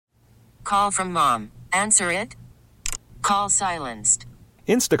call from mom. Answer it. Call silenced.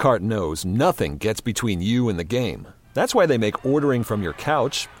 Instacart knows nothing gets between you and the game. That's why they make ordering from your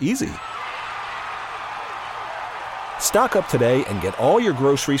couch easy. Stock up today and get all your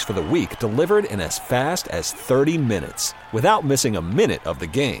groceries for the week delivered in as fast as 30 minutes without missing a minute of the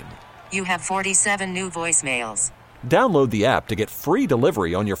game. You have 47 new voicemails. Download the app to get free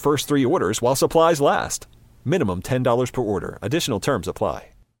delivery on your first 3 orders while supplies last. Minimum $10 per order. Additional terms apply.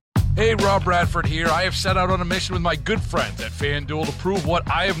 Hey, Rob Bradford here. I have set out on a mission with my good friends at FanDuel to prove what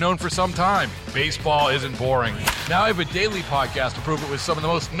I have known for some time. Baseball isn't boring. Now I have a daily podcast to prove it with some of the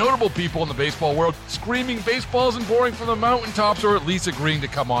most notable people in the baseball world, screaming baseball isn't boring from the mountaintops, or at least agreeing to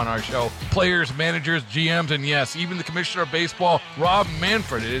come on our show. Players, managers, GMs, and yes, even the commissioner of baseball, Rob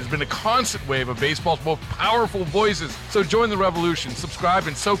Manfred. It has been a constant wave of baseball's most powerful voices. So join the revolution. Subscribe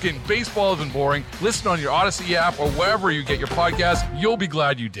and soak in Baseball Isn't Boring. Listen on your Odyssey app or wherever you get your podcasts. You'll be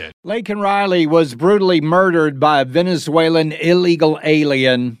glad you did. Laken Riley was brutally murdered by a Venezuelan illegal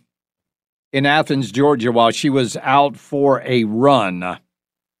alien in Athens, Georgia, while she was out for a run.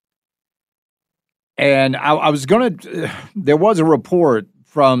 And I was going to, there was a report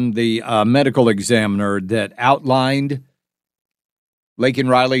from the medical examiner that outlined Laken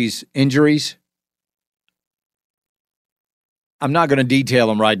Riley's injuries. I'm not going to detail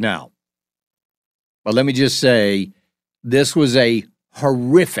them right now. But let me just say, this was a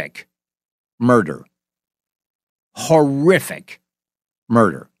horrific murder. Horrific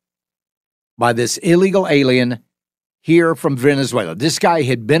murder by this illegal alien here from Venezuela. This guy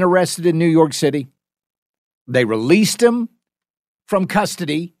had been arrested in New York City. They released him from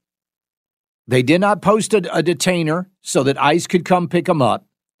custody. They did not post a detainer so that ICE could come pick him up.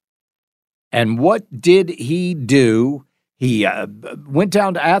 And what did he do? He went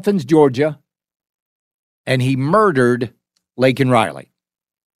down to Athens, Georgia, and he murdered Laken Riley.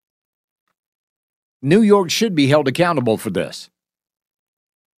 New York should be held accountable for this.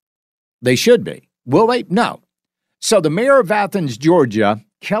 They should be. Will they? No. So the mayor of Athens, Georgia,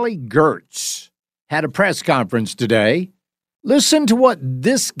 Kelly Girtz, had a press conference today. Listen to what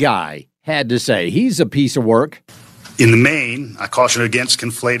this guy had to say. He's a piece of work. In the main, I caution against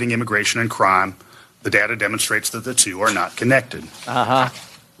conflating immigration and crime. The data demonstrates that the two are not connected.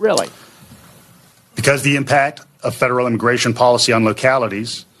 Really? Because the impact of federal immigration policy on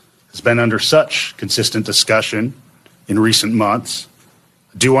localities has been under such consistent discussion in recent months,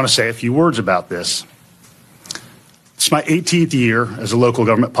 I do want to say a few words about this. It's my 18th year as a local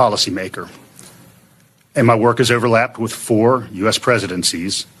government policymaker, and my work has overlapped with 4 U.S.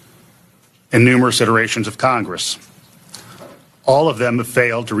 presidencies and numerous iterations of Congress. All of them have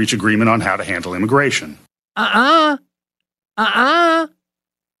failed to reach agreement on how to handle immigration.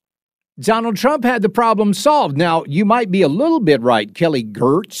 Donald Trump had the problem solved. Now, you might be a little bit right, Kelly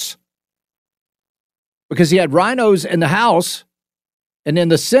Girtz, because he had rhinos in the House and in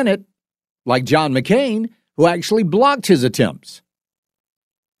the Senate, like John McCain, who actually blocked his attempts.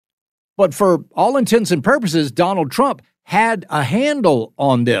 But for all intents and purposes, Donald Trump had a handle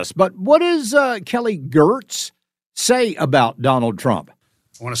on this. But what does Kelly Girtz say about Donald Trump?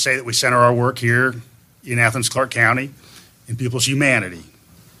 I want to say that we center our work here in Athens, Clarke County, in people's humanity.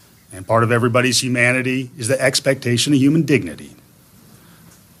 And part of everybody's humanity is the expectation of human dignity.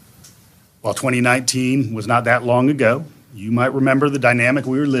 While 2019 was not that long ago, you might remember the dynamic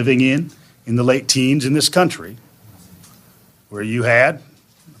we were living in the late teens in this country, where you had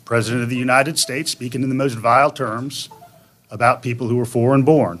the President of the United States speaking in the most vile terms about people who were foreign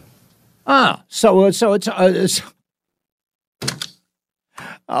born. So it's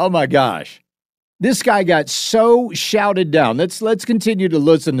oh my gosh. This guy got so shouted down. Let's continue to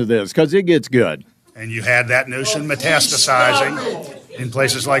listen to this because it gets good. And you had that notion metastasizing in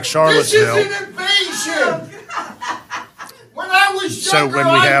places like Charlottesville. This is an invasion. When I was younger,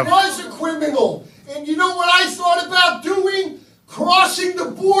 I was a criminal. And you know what I thought about doing? Crossing the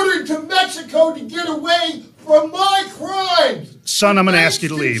border to Mexico to get away from my crimes. Son, I'm going to ask you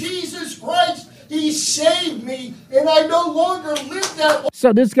to leave. Jesus Christ. He saved me, and I no longer live that way.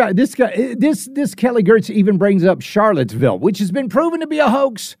 So this Kelly Girtz even brings up Charlottesville, which has been proven to be a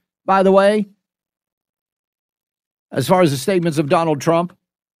hoax, by the way. As far as the statements of Donald Trump,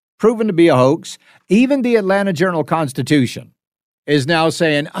 proven to be a hoax. Even the Atlanta Journal-Constitution is now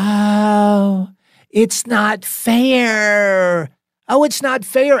saying, it's not fair. Oh, it's not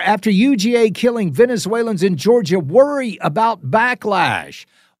fair after UGA killing Venezuelans in Georgia. Worry about backlash.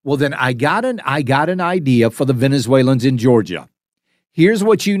 Well, then I got an idea for the Venezuelans in Georgia. Here's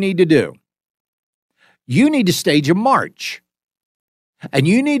what you need to do. You need to stage a march. And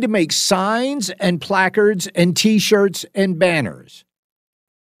you need to make signs and placards and T-shirts and banners.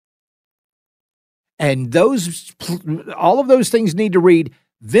 And all of those things need to read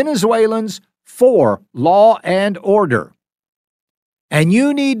Venezuelans for law and order. And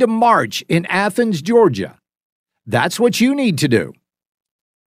you need to march in Athens, Georgia. That's what you need to do.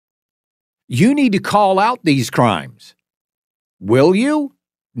 You need to call out these crimes. Will you?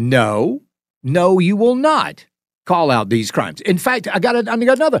 No. No, you will not call out these crimes. In fact, I got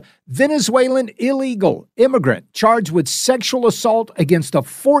another Venezuelan illegal immigrant charged with sexual assault against a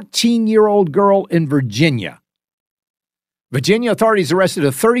 14-year-old girl in Virginia. Virginia authorities arrested a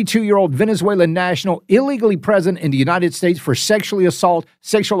 32-year-old Venezuelan national illegally present in the United States for sexual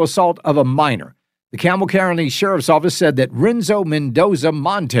assault of a minor. The Campbell County Sheriff's Office said that Renzo Mendoza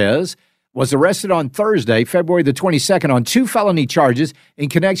Montes was arrested on Thursday, February the 22nd, on 2 felony charges in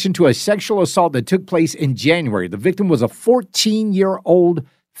connection to a sexual assault that took place in January. The victim was a 14-year-old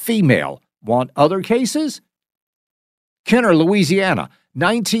female. Want other cases? Kenner, Louisiana.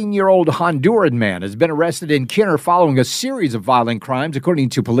 19-year-old Honduran man has been arrested in Kenner following a series of violent crimes, according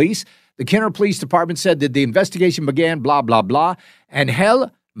to police. The Kenner Police Department said that the investigation began, blah, blah, blah.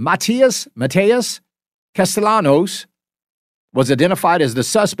 Angel Mateus Castellanos was identified as the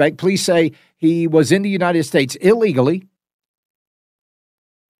suspect. Police say he was in the United States illegally.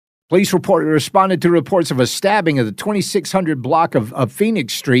 Police responded to reports of a stabbing of the 2600 block of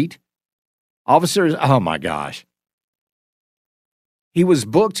Phoenix Street. Officers, oh my gosh. He was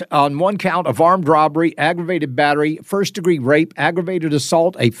booked on 1 count of armed robbery, aggravated battery, first-degree rape, aggravated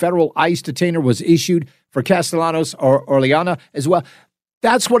assault. A federal ICE detainer was issued for Castellanos or Orellana as well.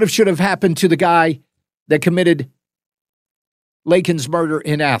 That's what should have happened to the guy that committed Laken's murder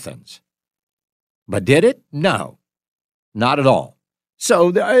in Athens. But did it? No, not at all.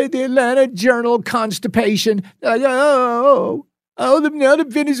 So the Atlanta Journal constipation, now the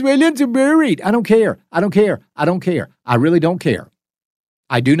Venezuelans are buried. I don't care. I really don't care.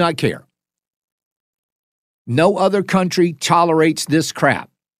 I do not care. No other country tolerates this crap.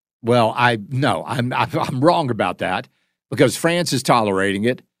 Well, I'm wrong about that because France is tolerating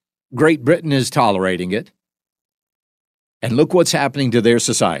it. Great Britain is tolerating it. And look what's happening to their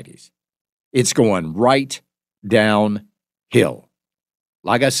societies. It's going right downhill.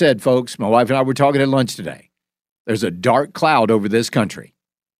 Like I said, folks, my wife and I were talking at lunch today. There's a dark cloud over this country.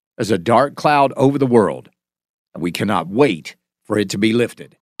 There's a dark cloud over the world. And we cannot wait for it to be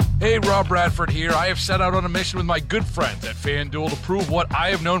lifted. Hey, Rob Bradford here. I have set out on a mission with my good friends at FanDuel to prove what I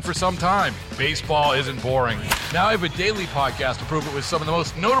have known for some time. Baseball isn't boring. Now I have a daily podcast to prove it with some of the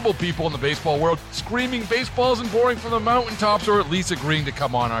most notable people in the baseball world, screaming baseball isn't boring from the mountaintops, or at least agreeing to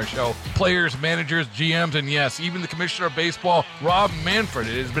come on our show. Players, managers, GMs, and yes, even the commissioner of baseball, Rob Manfred.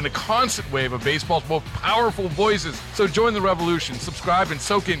 It has been a constant wave of baseball's most powerful voices. So join the revolution. Subscribe and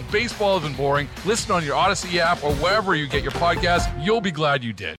soak in Baseball Isn't Boring. Listen on your Odyssey app or wherever you get your podcasts. You'll be glad you did.